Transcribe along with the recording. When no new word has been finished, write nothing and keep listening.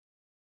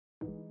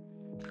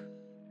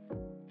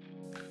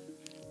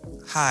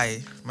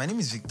Hi, my name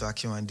is Victor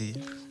Akiwande.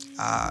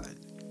 Uh,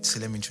 so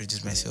let me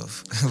introduce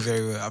myself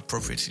very well,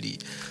 appropriately.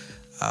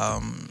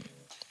 Um,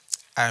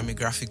 I am a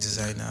graphic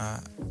designer,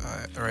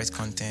 I write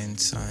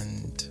content,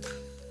 and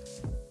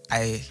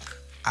I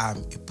am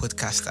a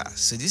podcaster.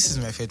 So this is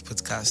my third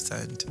podcast,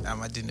 and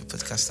I'm adding a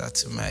podcaster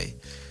to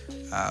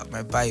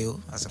my bio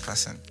as a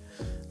person.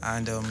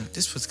 And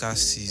this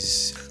podcast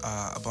is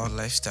about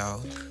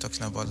lifestyle,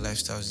 talking about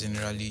lifestyles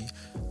generally,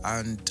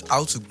 and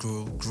how to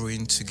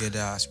growing together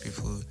as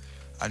people.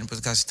 And the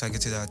podcast is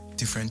targeted at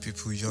different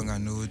people, young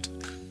and old,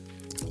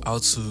 how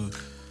to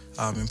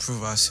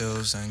improve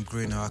ourselves and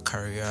grow in our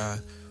career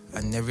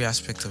and every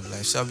aspect of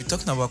life. So I'll be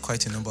talking about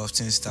quite a number of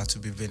things that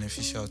will be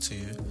beneficial to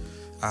you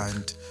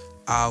and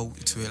how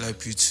it will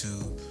help you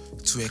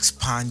to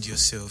expand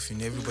yourself.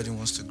 Everybody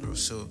wants to grow.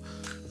 So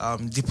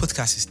the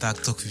podcast is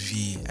tagged Talk with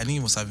VAA. I think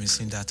you must have been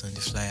seeing that on the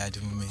flyer at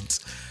the moment.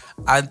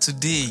 And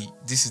today,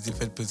 this is the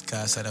third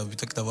podcast, and I'll be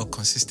talking about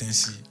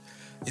consistency.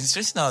 It's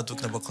interesting how I'm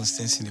talking about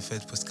consistency in the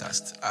first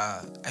podcast.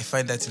 I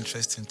find that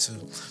interesting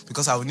too,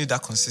 because I will need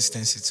that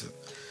consistency too.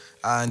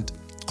 And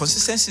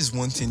consistency is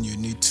one thing you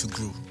need to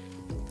grow.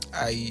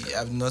 I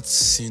have not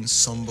seen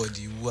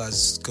somebody who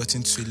has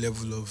gotten to a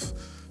level of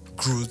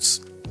growth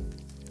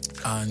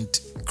and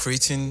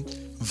creating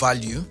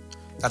value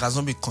that has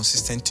not been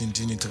consistent in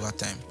doing it over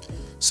time.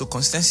 So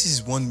consistency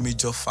is one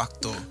major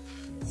factor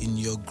in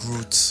your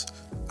growth,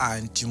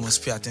 and you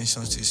must pay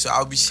attention to it. So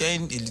I'll be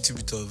sharing a little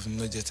bit of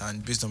knowledge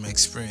and based on my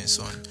experience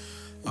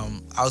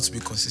on how to be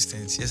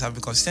consistent. Yes, I've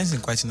been consistent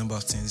in quite a number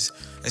of things,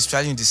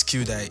 especially in the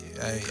skill that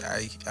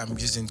I am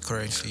using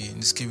currently, in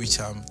the skill which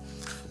I'm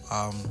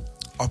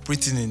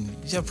operating in.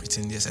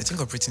 Yes, I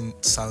think operating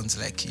sounds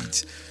like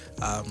it.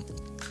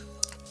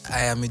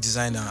 I am a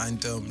designer,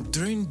 and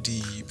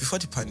before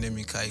the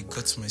pandemic, I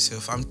got to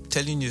myself. I'm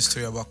telling you a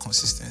story about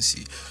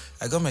consistency.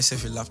 I got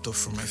myself a laptop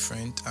from my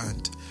friend,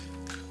 and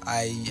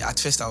at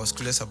first I was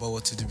clueless about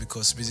what to do,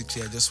 because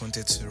basically I just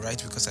wanted to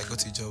write, because I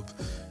got a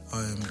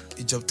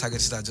job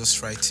targeted at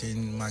just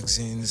writing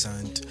magazines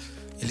and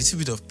a little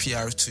bit of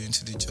PR too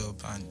into the job.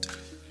 And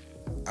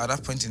at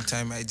that point in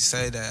time, I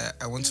decided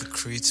I want to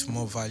create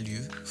more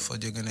value for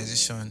the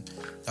organization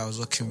that I was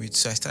working with.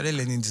 So I started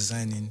learning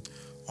designing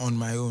on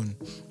my own.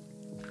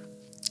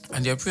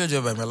 And the period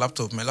job by my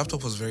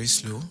laptop was very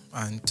slow,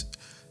 and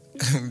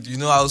you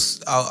know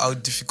how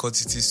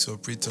difficult it is to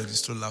operate on a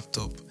slow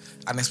laptop,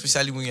 and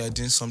especially when you are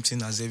doing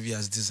something as heavy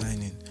as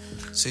designing.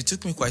 So it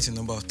took me quite a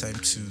number of time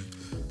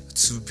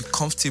to be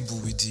comfortable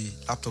with the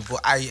laptop.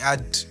 But I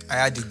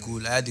had a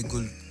goal.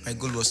 My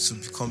goal was to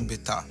become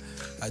better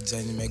at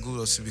designing. My goal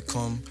was to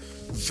become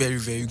very,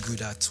 very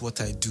good at what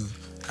I do.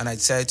 And I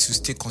decided to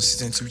stay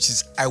consistent, which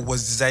is I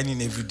was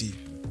designing every day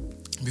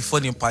before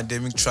the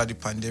pandemic, throughout the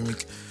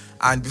pandemic,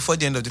 and before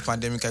the end of the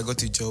pandemic, I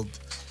got a job,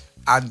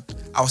 and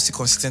I was still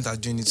consistent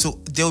at doing it. So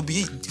there will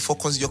be, for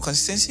your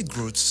consistency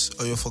growth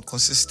or your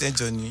consistency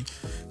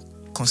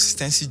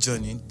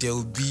journey, there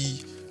will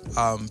be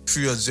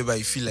periods whereby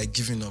you feel like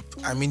giving up.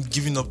 I mean,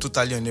 giving up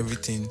totally on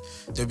everything.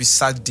 There'll be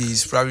sad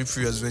days, probably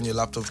periods when your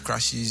laptop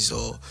crashes,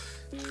 or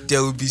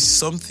there will be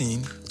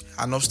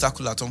an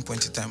obstacle at one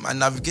point in time. And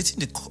navigating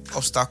the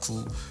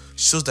obstacle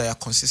shows that you're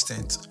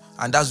consistent,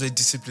 and that's where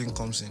discipline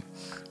comes in.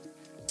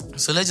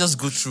 So let's just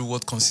go through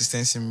what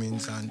consistency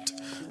means and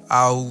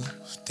how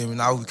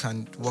we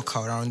can work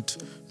around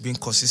being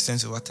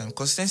consistent over time.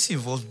 Consistency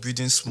involves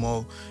building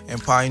small,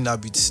 empowering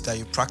habits that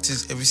you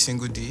practice every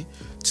single day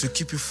to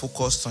keep you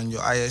focused on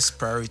your highest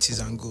priorities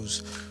and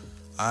goals.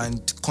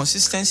 And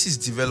consistency is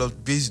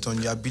developed based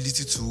on your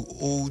ability to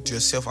hold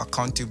yourself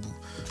accountable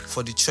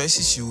for the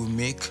choices you will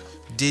make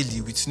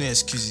daily with no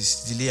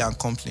excuses, delay, and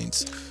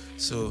complaints.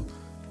 So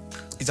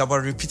it's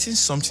about repeating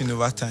something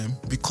over time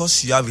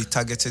because you have a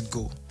targeted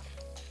goal.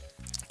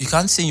 You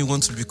can't say you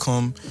want to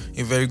become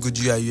a very good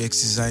UI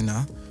UX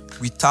designer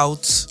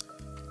without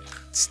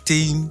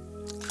staying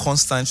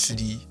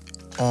constantly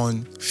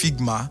on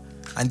Figma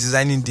and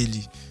designing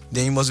daily.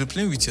 Then you must be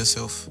playing with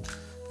yourself,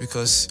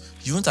 because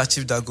you won't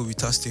achieve that goal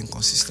without staying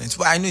consistent.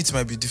 But I know it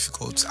might be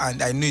difficult,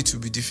 and I know it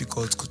will be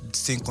difficult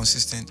staying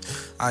consistent.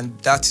 And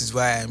that is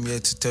why I'm here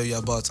to tell you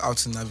about how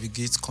to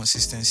navigate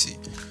consistency,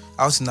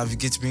 how to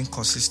navigate being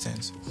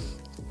consistent.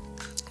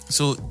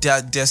 So there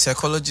are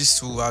psychologists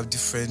who have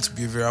different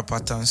behavioral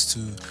patterns to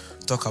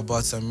talk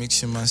about that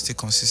makes humans stay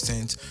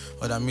consistent,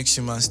 or that makes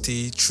humans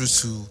stay true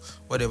to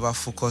whatever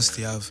focus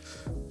they have.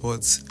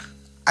 But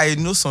I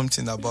know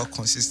something about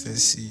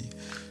consistency.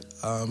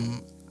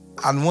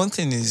 And one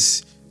thing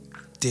is,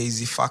 there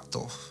is a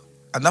factor.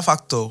 And that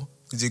factor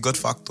is a God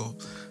factor.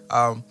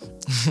 How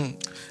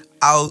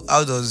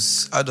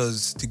does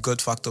the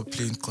God factor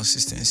play in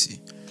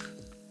consistency?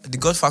 The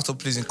God factor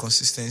plays in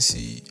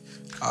consistency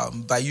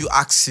by you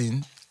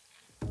asking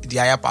the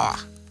higher power,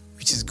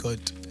 which is God,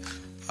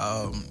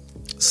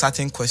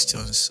 certain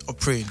questions, or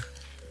praying.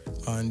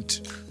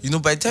 And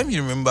by the time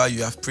you remember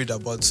you have prayed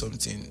about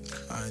something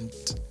and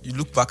you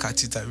look back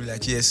at it and be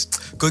like, yes,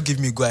 God give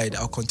me guide,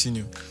 I'll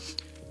continue.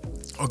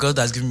 or God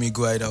has given me a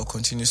go ahead, I'll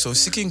continue. So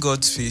seeking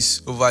God's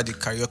face over the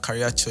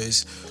career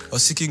choice, or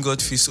seeking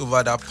God's face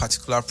over that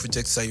particular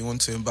project that you want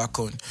to embark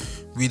on,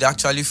 will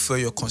actually fuel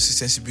your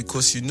consistency,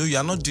 because you know you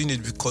are not doing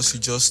it because you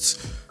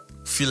just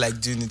feel like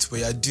doing it, but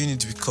you are doing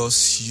it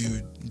because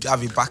you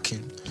have a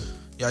backing.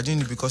 You are doing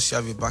it because you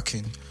have a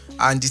backing.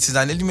 And it is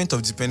an element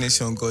of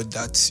dependency on God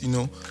that, you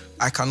know,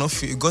 I cannot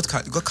feel. God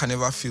can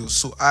never feel,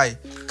 so I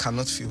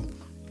cannot feel.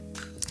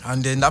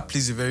 And then that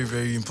plays a very,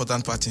 very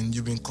important part in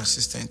you being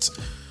consistent.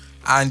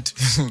 And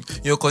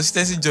your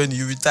consistency journey,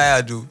 you'll be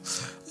tired though.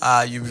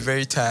 You'll be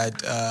very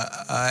tired.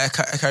 I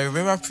can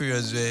remember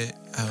periods where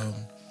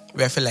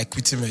I felt like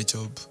quitting my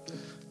job.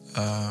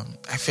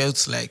 I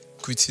felt like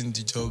quitting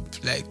the job,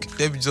 like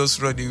let me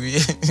just run away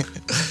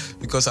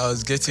because it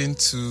was getting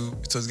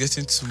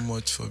too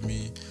much for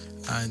me,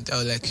 and I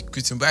was like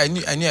quitting. But I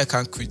knew I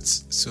can't quit,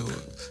 so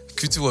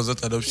quitting was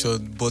not an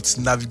option. But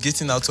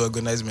navigating how to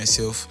organize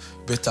myself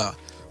better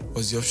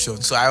was the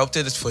option. So I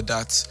opted for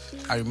that.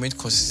 I remained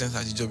consistent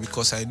at the job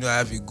because I know I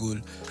have a goal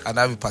and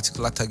I have a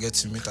particular target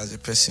to meet as a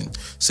person.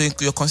 So in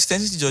your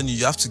consistency journey,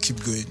 you have to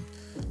keep going.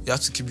 You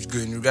have to keep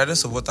going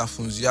regardless of what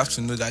happens. You have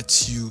to know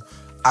that you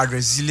are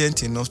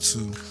resilient enough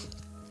to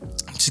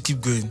keep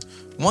going.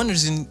 One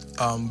reason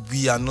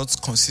we are not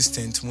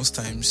consistent most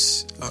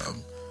times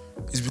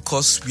is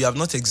because we have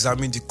not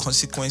examined the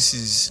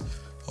consequences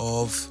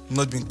of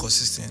not being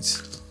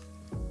consistent.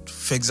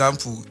 For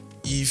example,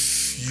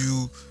 if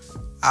you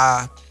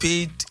are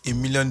paid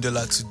 $1 million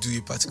to do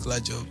a particular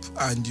job,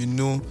 and you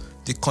know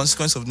the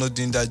consequence of not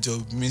doing that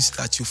job means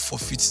that you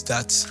forfeit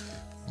that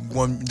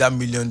 $1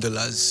 million or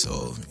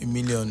 $1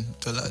 million.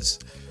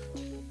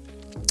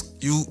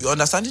 You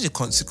understanding the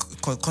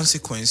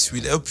consequence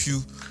will help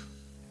you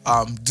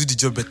do the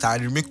job better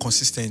and remain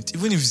consistent.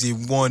 Even if it's a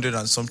 100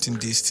 and something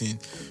days thing,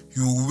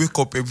 you will wake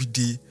up every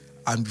day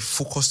and be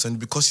focused on it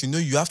because you know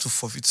you have to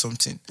forfeit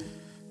something.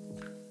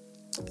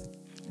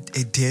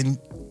 And then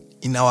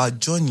in our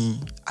journey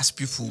as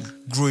people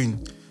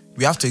growing,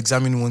 we have to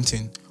examine one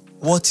thing.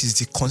 What is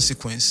the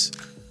consequence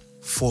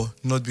for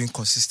not being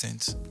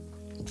consistent?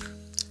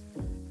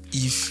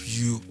 If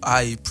you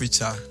are a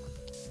preacher,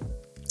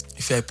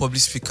 if you're a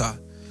public speaker,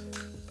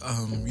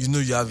 you know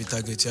you have a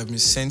target. You have been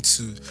sent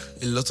to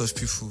a lot of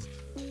people.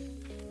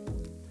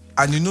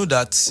 And you know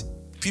that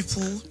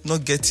people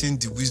not getting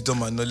the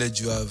wisdom and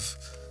knowledge you have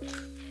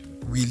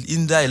will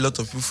hinder a lot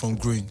of people from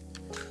growing.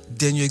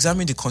 Then you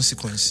examine the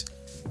consequence.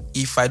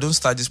 If I don't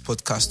start this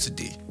podcast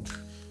today,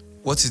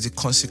 what is the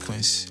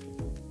consequence?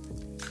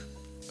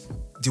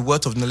 The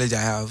wealth of knowledge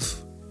I have,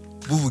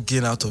 who will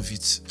gain out of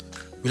it?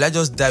 Will I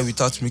just die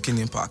without making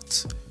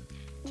impact?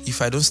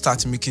 If I don't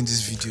start making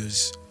these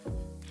videos,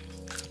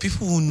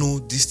 people who know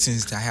these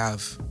things that I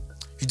have,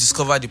 you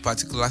discover the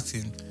particular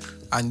thing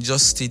and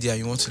just stay there and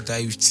you want to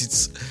die with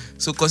it.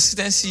 So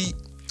consistency,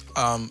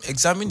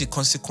 examine the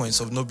consequence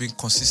of not being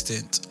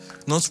consistent,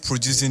 not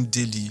producing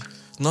daily,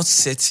 not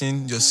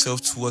setting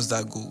yourself towards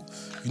that goal.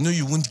 You know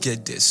you won't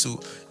get there, so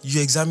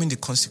you examine the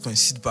consequence,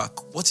 sit back.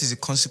 What is the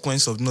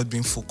consequence of not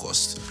being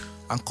focused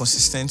and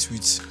consistent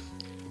with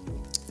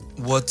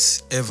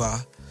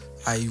whatever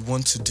I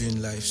want to do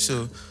in life?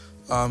 So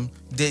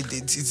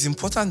it's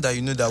important that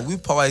you know that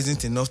willpower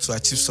isn't enough to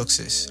achieve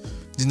success.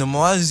 The number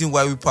one reason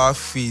why willpower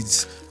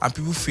fades and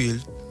people fail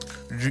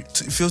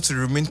to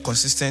remain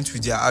consistent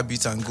with their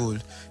habit and goal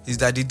is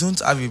that they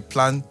don't have a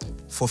plan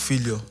for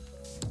failure.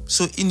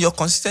 So in your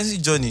consistency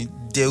journey,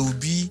 there will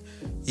be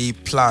a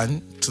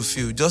plan to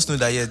fail. Just know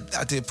that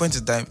at a point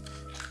in time,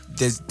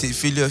 there's the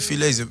failure.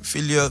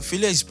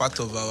 Failure is part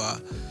of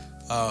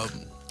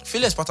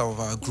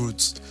our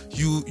growth.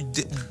 You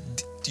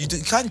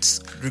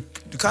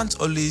can't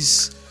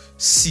always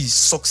see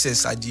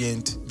success at the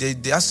end.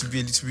 There has to be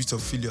a little bit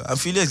of failure, and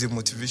failure is a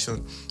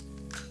motivation.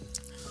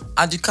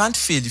 And you can't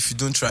fail if you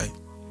don't try.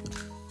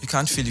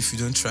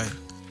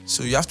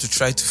 So you have to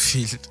try to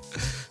fail.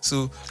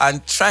 So,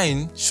 and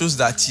trying shows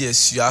that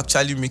yes, you're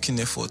actually making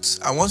efforts.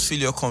 And once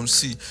failure comes,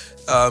 see,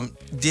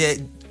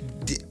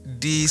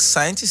 the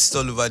scientists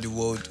all over the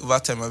world over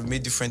time have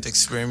made different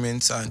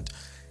experiments, and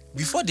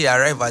before they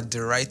arrive at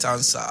the right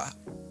answer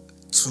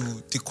to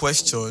the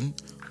question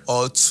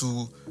or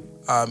to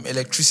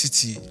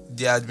electricity,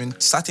 there had been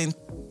certain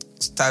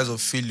styles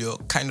of failure,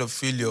 and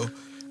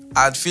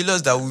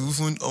failures that will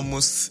even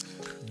almost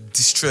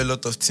destroy a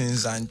lot of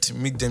things and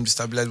make them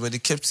destabilize. But they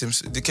kept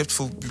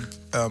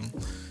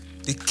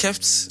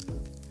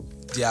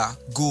their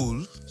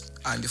goal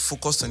and they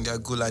focused on their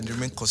goal and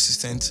remained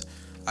consistent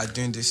at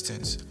doing these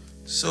things.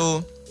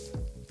 So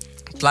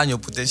plan your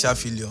potential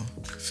failure.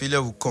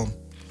 Failure will come,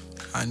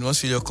 and once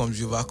failure comes,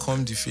 you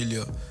overcome the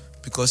failure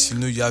because you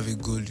know you have a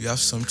goal, you have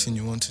something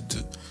you want to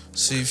do.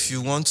 So if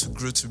you want to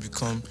grow to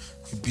become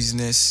a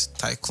business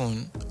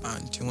tycoon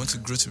and you want to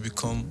grow to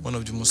become one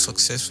of the most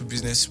successful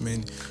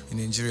businessmen in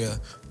Nigeria,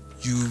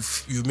 you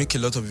make a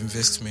lot of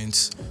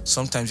investments.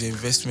 Sometimes your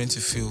investment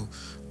will fail,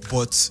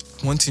 but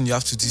one thing you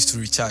have to do is to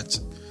recharge,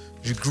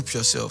 regroup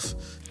yourself,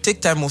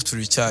 take time off to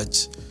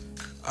recharge,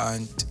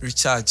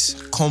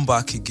 come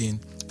back again,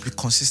 be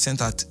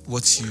consistent at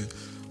what you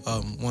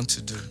want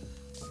to do.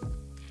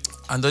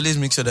 And always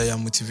make sure that you're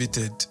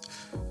motivated.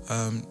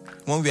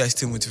 One way I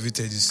stay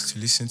motivated is to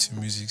listen to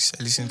music.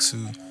 I listen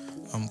to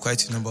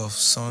quite a number of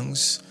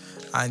songs.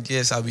 And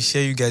yes, I'll be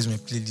sharing you guys my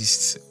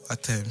playlist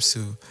at times. So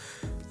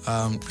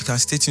you can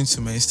stay tuned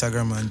to my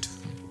Instagram and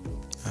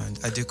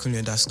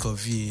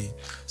Adekunle_VAA.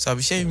 So I'll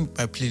be sharing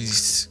my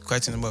playlists,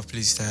 quite a number of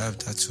playlists I have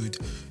that would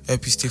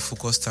help you stay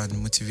focused and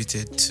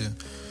motivated too.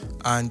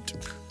 And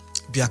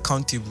be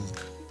accountable.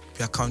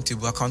 Be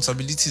accountable.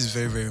 Accountability is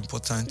very, very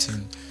important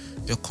in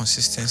your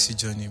consistency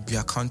journey. Be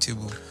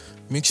accountable.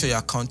 Make sure you're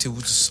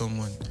accountable to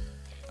someone.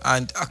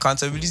 And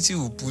accountability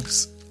will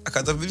put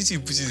you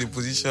in a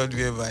position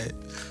whereby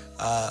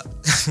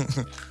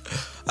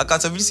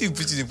accountability will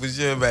put you in a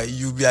position whereby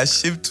you'll be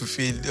ashamed to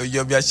fail, or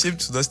you'll be ashamed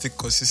to not stay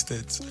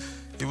consistent.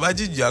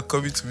 Imagine you are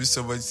coming to meet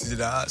somebody today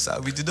that sir,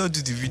 we did not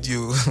do the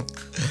video.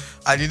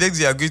 And the next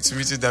day you are going to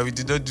meet it that we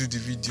did not do the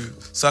video.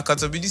 So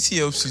accountability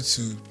helps you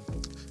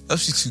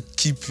to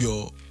keep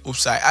your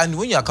hopes high. And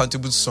when you're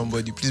accountable to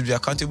somebody, please be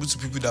accountable to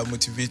people that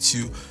motivate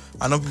you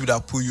and not people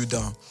that pull you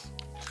down.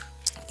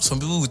 Some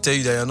people will tell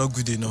you that you're not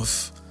good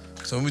enough.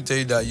 Some people tell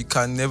you that you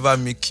can never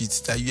make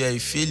it, that you are a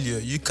failure,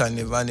 you can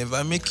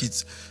never make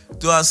it.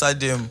 Don't answer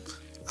them,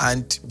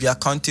 and be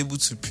accountable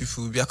to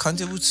people. Be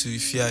accountable to,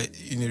 if you are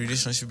in a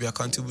relationship, be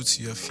accountable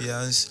to your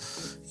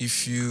fears.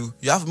 If you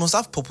must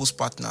have purpose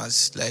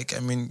partners,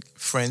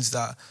 friends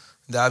that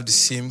have the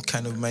same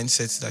kind of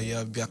mindset that you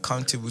have. Be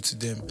accountable to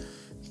them,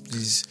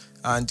 please.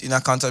 And in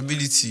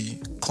accountability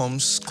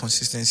comes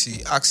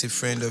consistency. Ask a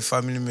friend or a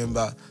family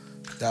member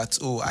that,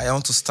 I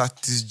want to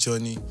start this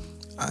journey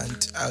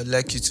and I would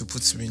like you to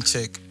put me in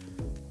check.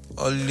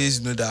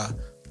 Always know that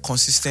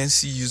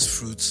consistency yields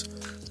fruit.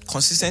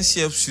 Consistency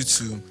helps you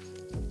to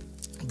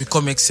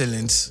become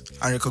excellent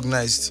and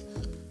recognized.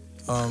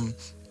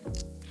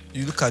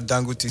 You look at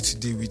Dangote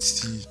today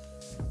with the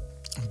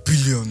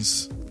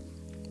billions.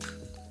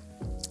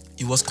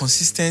 He was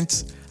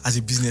consistent as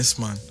a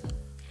businessman.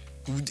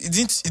 He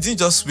didn't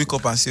just wake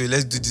up and say,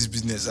 let's do this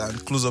business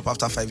and close up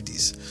after 5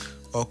 days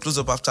or close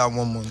up after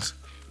 1 month.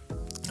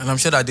 And I'm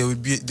sure that there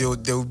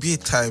will be a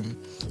time,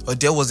 or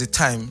there was a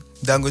time,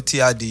 Dangote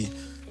had a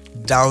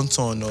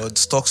downturn, or the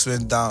stocks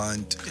went down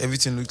and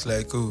everything looked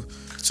like,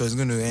 it was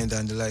going to end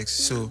and the likes.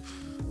 So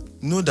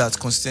know that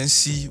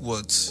consistency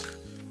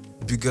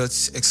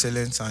begets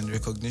excellence and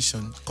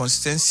recognition.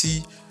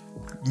 Consistency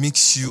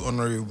makes you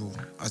honorable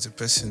as a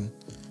person.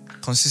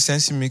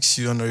 Consistency makes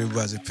you honorable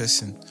as a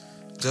person.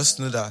 Just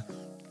know that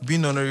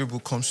being honorable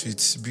comes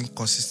with being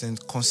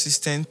consistent.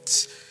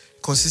 Consistency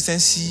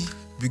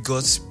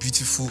begots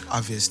beautiful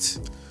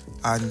harvest,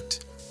 and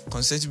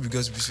consistency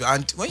begots beautiful.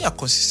 And when you are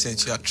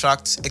consistent, you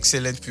attract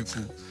excellent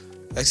people.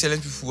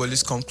 Excellent people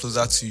always come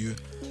closer to you.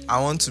 I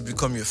want to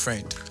become your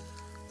friend.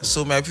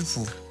 So my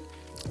people,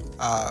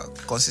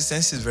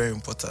 consistency is very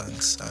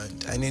important,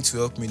 and I need to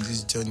help me in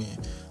this journey.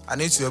 I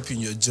need to help you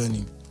in your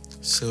journey.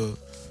 So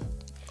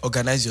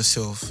organize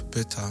yourself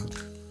better.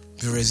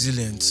 Be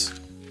resilient.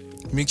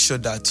 Make sure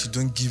that you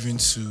don't give in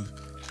to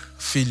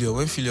failure.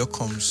 When failure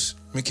comes,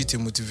 make it a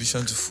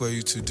motivation to fuel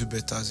you to do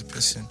better as a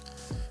person.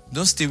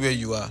 Don't stay where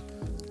you are.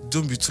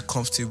 Don't be too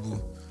comfortable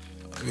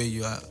where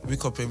you are.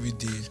 Wake up every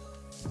day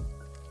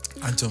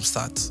and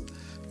jumpstart.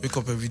 Wake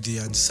up every day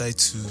and decide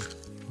to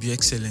be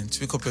excellent.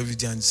 Wake up every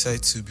day and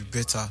decide to be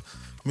better.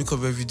 Wake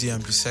up every day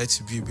and decide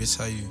to be a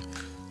better you.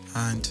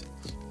 And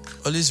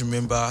always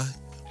remember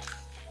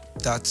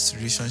that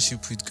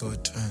relationship with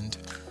God and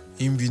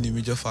Him being a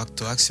major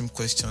factor. Ask Him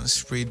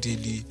questions. Pray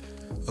daily.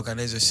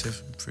 Organize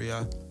yourself in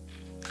prayer.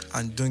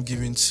 And don't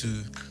give in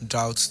to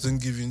doubts. Don't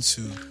give in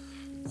to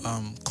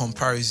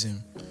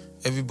comparison.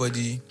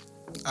 Everybody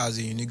has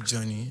a unique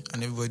journey,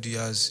 and everybody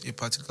has a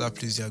particular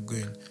place they are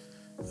going.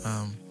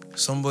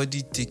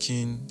 Somebody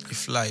taking a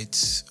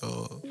flight,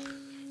 or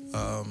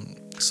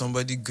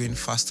somebody going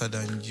faster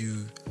than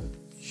you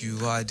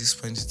are at this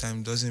point in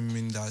time, doesn't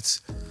mean that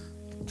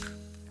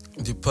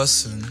the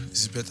person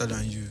is better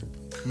than you.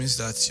 It means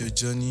that your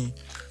journey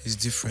is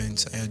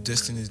different and your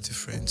destiny is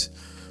different.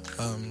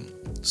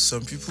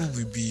 Some people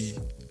will be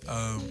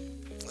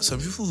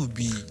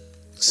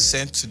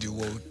sent to the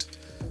world,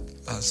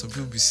 and some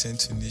people will be sent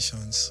to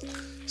nations.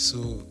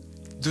 So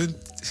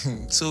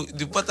so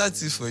the important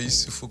thing for you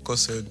is to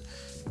focus on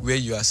where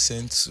you are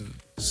sent to.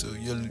 So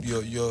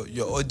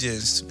your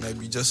audience might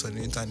be just on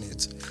the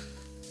internet,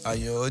 and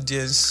your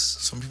audience,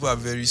 some people are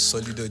very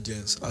solid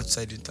audience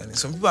outside the internet.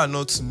 Some people are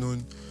not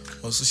known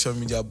on social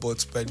media,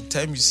 but by the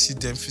time you see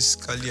them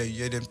physically and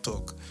you hear them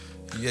talk,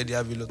 you hear they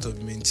have a lot of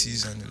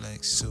mentees and the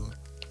like. So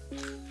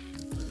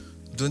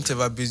don't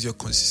ever base your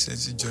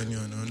consistency journey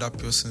on another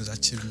person's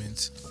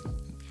achievement.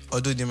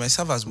 Although they might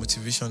serve as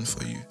motivation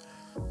for you,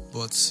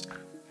 but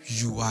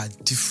you are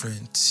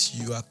different.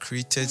 You are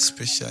created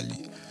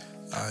specially,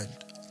 and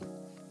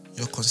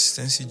your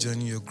consistency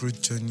journey, your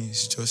growth journey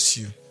is just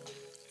you.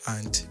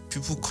 And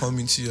people come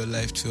into your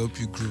life to help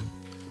you grow.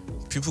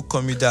 People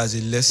come either as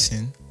a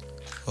lesson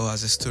or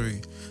as a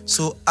story.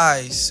 So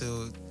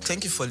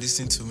thank you for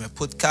listening to my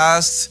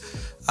podcast.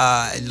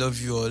 I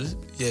love you all.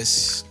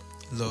 Yes,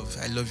 love.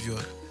 I love you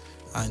all.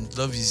 And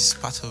love is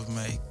part of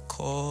my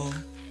core,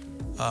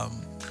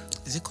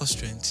 is it core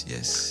strength?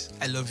 Yes.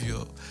 I love you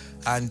all.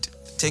 And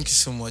thank you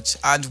so much.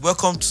 And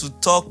welcome to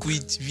Talk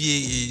with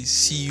VAA.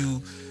 See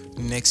you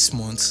next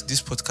month.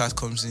 This podcast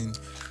comes in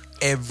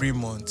every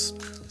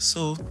month.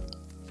 So,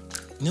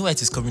 you know why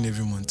it is coming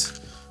every month?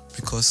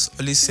 Because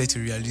always set a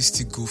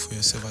realistic goal for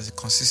yourself as a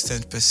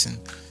consistent person.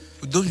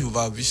 Don't be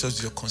over-ambitious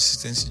with your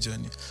consistency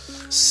journey.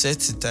 Set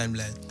a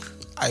timeline.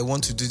 I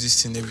want to do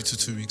this thing every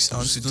 2 weeks. I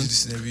want to do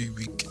this thing every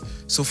week.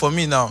 So for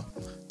me now,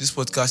 this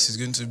podcast is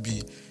going to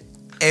be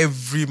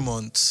every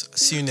month.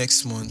 See you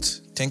next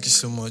month. Thank you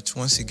so much.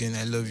 Once again,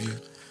 I love you.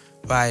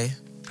 Bye.